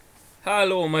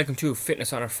Hello and welcome to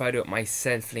Fitness on a Friday with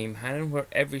myself, Liam Hannon, where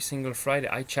every single Friday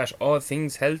I chat all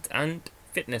things health and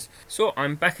fitness. So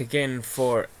I'm back again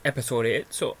for episode 8.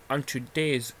 So on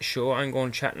today's show I'm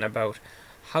going chatting about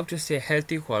how to stay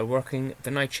healthy while working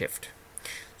the night shift.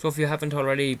 So if you haven't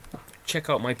already, check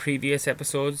out my previous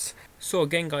episodes. So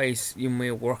again guys, you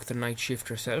may work the night shift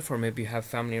yourself, or maybe you have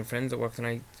family and friends that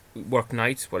work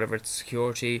nights, whatever it's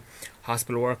security,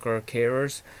 hospital work or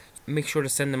carers. Make sure to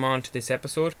send them on to this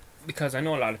episode, because I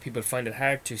know a lot of people find it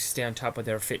hard to stay on top of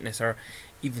their fitness or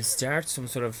even start some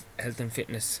sort of health and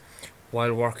fitness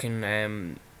while working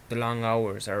the long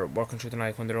hours or working through the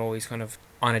night when they're always kind of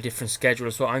on a different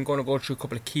schedule. So I'm going to go through a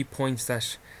couple of key points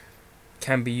that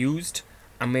can be used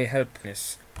and may help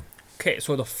this. Okay,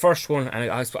 so the first one, and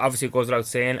obviously it goes without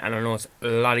saying, and I know it's a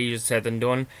lot easier said than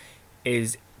done,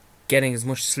 is getting as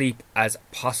much sleep as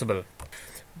possible.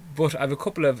 But I have a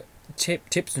couple of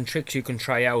tips and tricks you can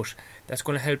try out that's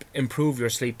going to help improve your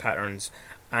sleep patterns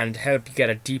and help you get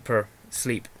a deeper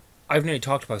sleep. I've nearly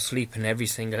talked about sleep in every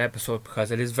single episode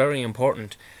because it is very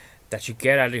important that you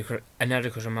get an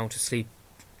adequate amount of sleep.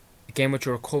 Again, with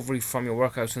your recovery from your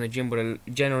workouts in the gym, but it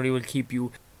generally will keep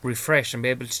you refreshed and be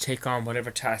able to take on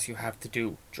whatever task you have to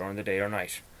do during the day or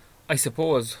night. I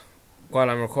suppose while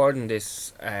I'm recording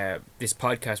this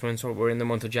podcast, we're in the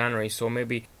month of January, so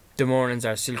maybe the mornings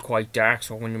are still quite dark,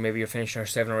 so when you're finishing at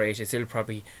 7 or 8, it's still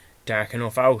probably dark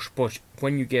enough out. But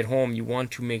when you get home, you want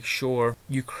to make sure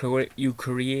you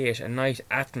create a nice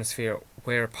atmosphere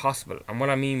where possible. And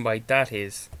what I mean by that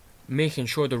is making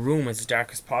sure the room is as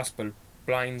dark as possible.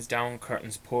 Blinds down,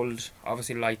 curtains pulled,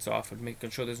 obviously lights off, and making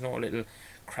sure there's no little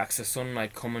cracks of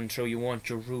sunlight coming through. You want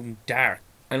your room dark.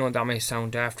 I know that may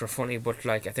sound daft or funny, but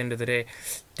like at the end of the day,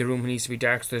 the room needs to be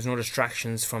dark so there's no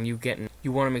distractions from you getting.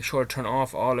 You want to make sure to turn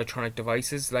off all electronic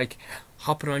devices. Like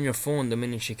hopping on your phone the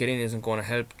minute you get in isn't going to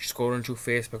help. Scrolling through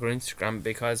Facebook or Instagram,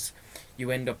 because you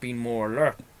end up being more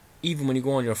alert. Even when you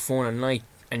go on your phone at night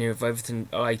and you have everything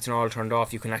lights and all turned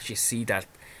off, you can actually see that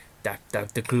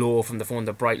the glow from the phone,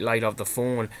 the bright light of the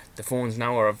phone. The phones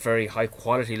now are a very high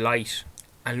quality light,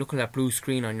 and looking at that blue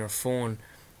screen on your phone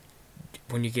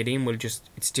when you get in will just,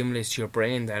 it stimulates to your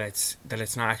brain that it's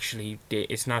not actually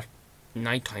it's not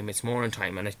nighttime, it's morning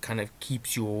time, and it kind of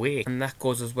keeps you awake. And that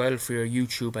goes as well for your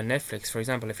YouTube and Netflix. For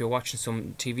example, if you're watching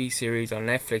some TV series on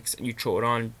Netflix and you throw it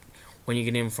on when you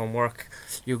get in from work,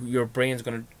 your brain's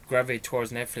going to gravitate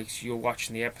towards Netflix. You're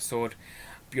watching the episode,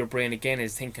 your brain again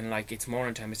is thinking like it's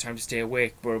morning time, it's time to stay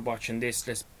awake, we're watching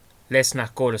this, let's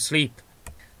not go to sleep.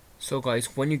 So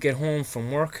guys, when you get home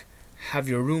from work, have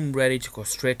your room ready to go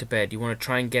straight to bed. You want to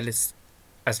try and get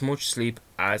as much sleep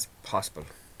as possible.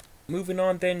 Moving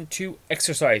on then to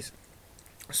exercise.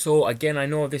 So again, I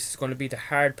know this is going to be the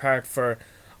hard part for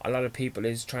a lot of people,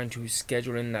 is trying to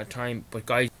schedule in that time. But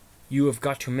guys, you have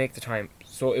got to make the time.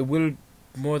 So it will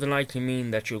more than likely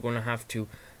mean that you're going to have to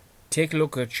take a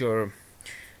look at your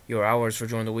hours for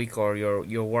during the week or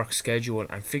your work schedule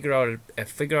and figure out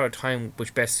a time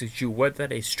which best suits you, whether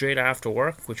that is straight after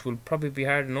work, which will probably be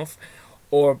hard enough,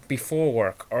 or before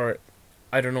work, or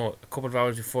I don't know, a couple of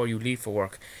hours before you leave for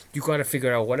work. You got to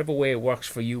figure out whatever way it works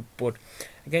for you. But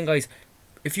again guys,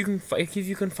 if you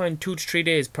can find 2 to 3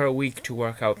 days per week to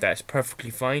work out, that's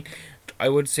perfectly fine. I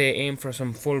would say aim for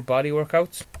some full body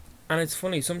workouts. And it's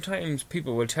funny, sometimes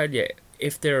people will tell you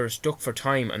if they're stuck for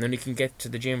time and then you can get to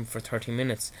the gym for 30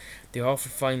 minutes, they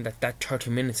often find that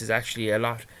 30 minutes is actually a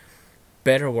lot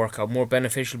better workout, more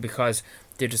beneficial, because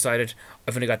they decided,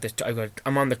 I've only got this,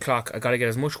 I'm on the clock, I got to get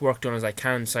as much work done as I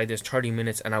can inside this 30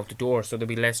 minutes and out the door. So there'll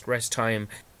be less rest time,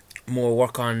 more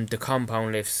work on the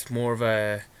compound lifts, more of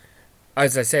a,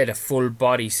 as I said, a full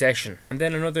body session. And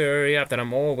then another area that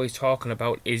I'm always talking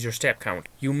about is your step count.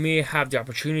 You may have the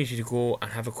opportunity to go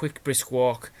and have a quick brisk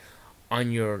walk on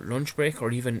your lunch break,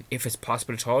 or even if it's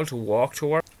possible at all to walk to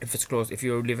work if it's close, if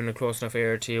you're living in a close enough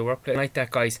area to your workplace. Like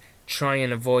that guys, try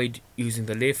and avoid using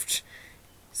the lift,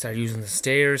 start using the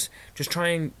stairs. Just try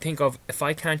and think of, if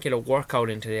I can't get a workout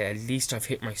in today, at least I've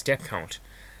hit my step count.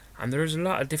 And there's a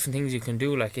lot of different things you can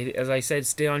do, like as I said,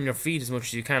 stay on your feet as much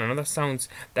as you can. I know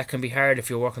that can be hard if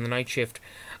you're working the night shift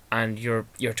and you're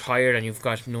tired and you've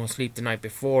got no sleep the night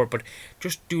before, but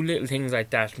just do little things like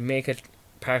that. Make it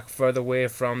park further away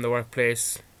from the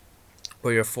workplace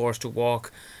where you're forced to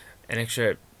walk an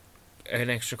extra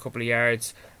couple of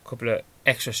yards, couple of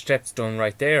extra steps done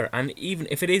right there. And even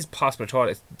if it is possible at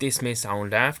all, this may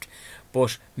sound daft,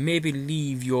 but maybe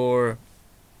leave your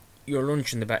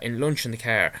lunch in the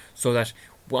car, so that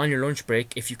on your lunch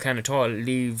break, if you can at all,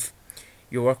 leave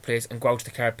your workplace and go out to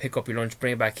the car, pick up your lunch,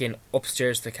 bring it back in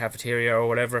upstairs to the cafeteria or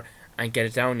whatever, and get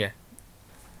it down you.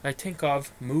 I think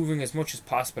of moving as much as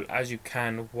possible as you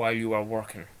can while you are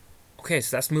working. Okay,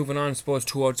 so that's moving on, I suppose,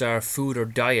 towards our food or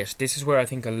diet. This is where I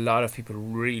think a lot of people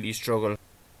really struggle,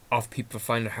 of people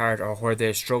find it hard, or where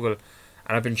they struggle.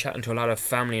 And I've been chatting to a lot of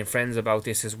family and friends about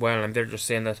this as well, and they're just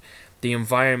saying that the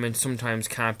environment sometimes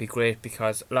can't be great,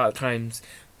 because a lot of times,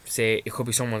 say it could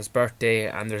be someone's birthday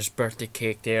and there's birthday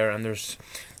cake there, and there's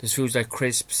foods like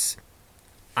crisps,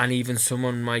 and even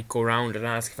someone might go around and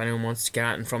ask if anyone wants to get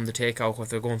anything from the takeout, if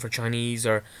they're going for Chinese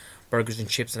or burgers and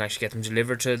chips, and actually get them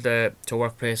delivered to the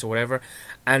workplace or whatever.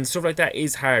 And stuff like that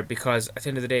is hard, because at the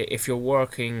end of the day, if you're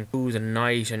working through the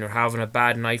night and you're having a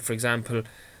bad night, for example,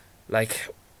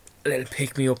 like a little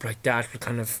pick me up like that will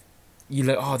kind of, you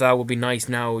like, oh, that would be nice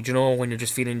now, do you know, when you're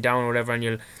just feeling down or whatever,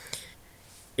 and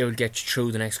it'll get you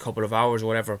through the next couple of hours or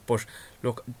whatever. But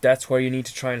look, that's where you need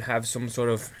to try and have some sort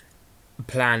of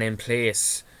plan in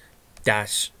place,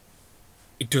 that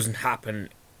it doesn't happen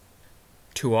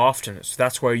too often. So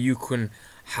that's where you can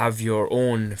have your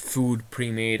own food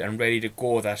pre-made and ready to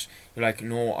go, that you're like,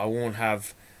 no, I won't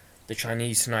have the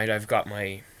Chinese tonight, I've got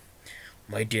my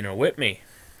dinner with me.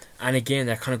 And again,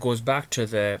 that kind of goes back to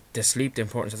the sleep, the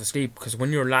importance of the sleep, because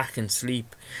when you're lacking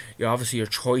sleep, obviously your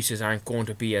choices aren't going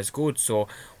to be as good. So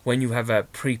when you have a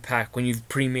pre-pack, when you've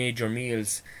pre-made your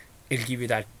meals, it'll give you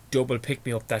that double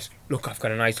pick-me-up, that, look, I've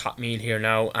got a nice hot meal here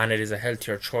now, and it is a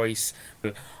healthier choice.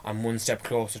 I'm one step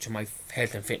closer to my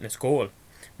health and fitness goal.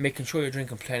 Making sure you're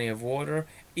drinking plenty of water,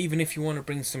 even if you want to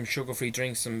bring some sugar-free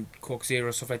drinks, some Coke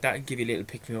Zero, stuff like that, and give you a little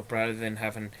pick-me-up, rather than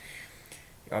having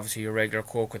obviously your regular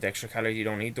Coke with extra calories. You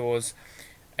don't need those.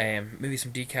 Maybe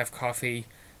some decaf coffee,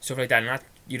 stuff like that. Not,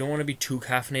 you don't want to be too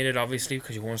caffeinated, obviously,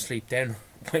 because you won't sleep then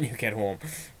when you get home.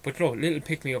 But no, little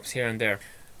pick-me-ups here and there.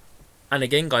 And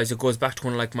again, guys, it goes back to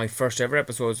one of like my first ever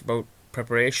episodes about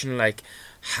preparation, like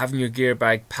having your gear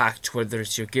bag packed, whether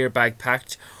it's your gear bag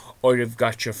packed or you've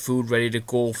got your food ready to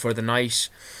go for the night,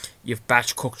 you've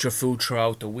batch cooked your food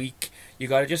throughout the week. You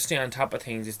gotta just stay on top of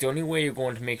things. It's the only way you're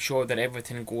going to make sure that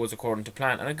everything goes according to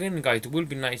plan. And again, guys, there will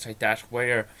be nights like that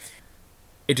where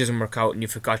it doesn't work out and you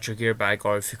forgot your gear bag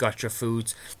or you forgot your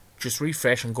foods. Just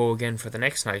refresh and go again for the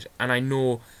next night. And I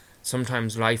know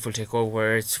sometimes life will take over,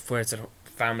 where it's a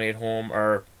family at home,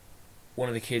 or one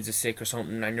of the kids is sick or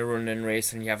something, and you're running a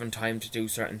race and you haven't time to do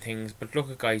certain things. But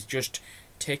look, guys, just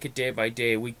take it day by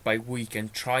day, week by week,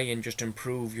 and try and just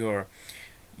improve your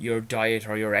diet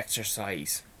or your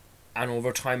exercise. And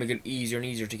over time, it'll get easier and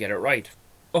easier to get it right.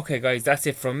 Okay, guys, that's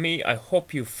it from me. I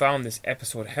hope you found this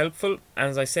episode helpful. And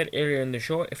as I said earlier in the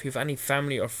show, if you have any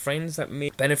family or friends that may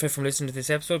benefit from listening to this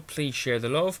episode, please share the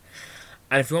love.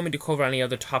 And if you want me to cover any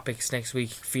other topics next week,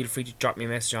 feel free to drop me a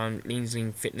message on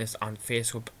Lean Fitness on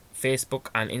Facebook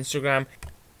and Instagram.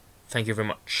 Thank you very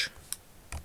much.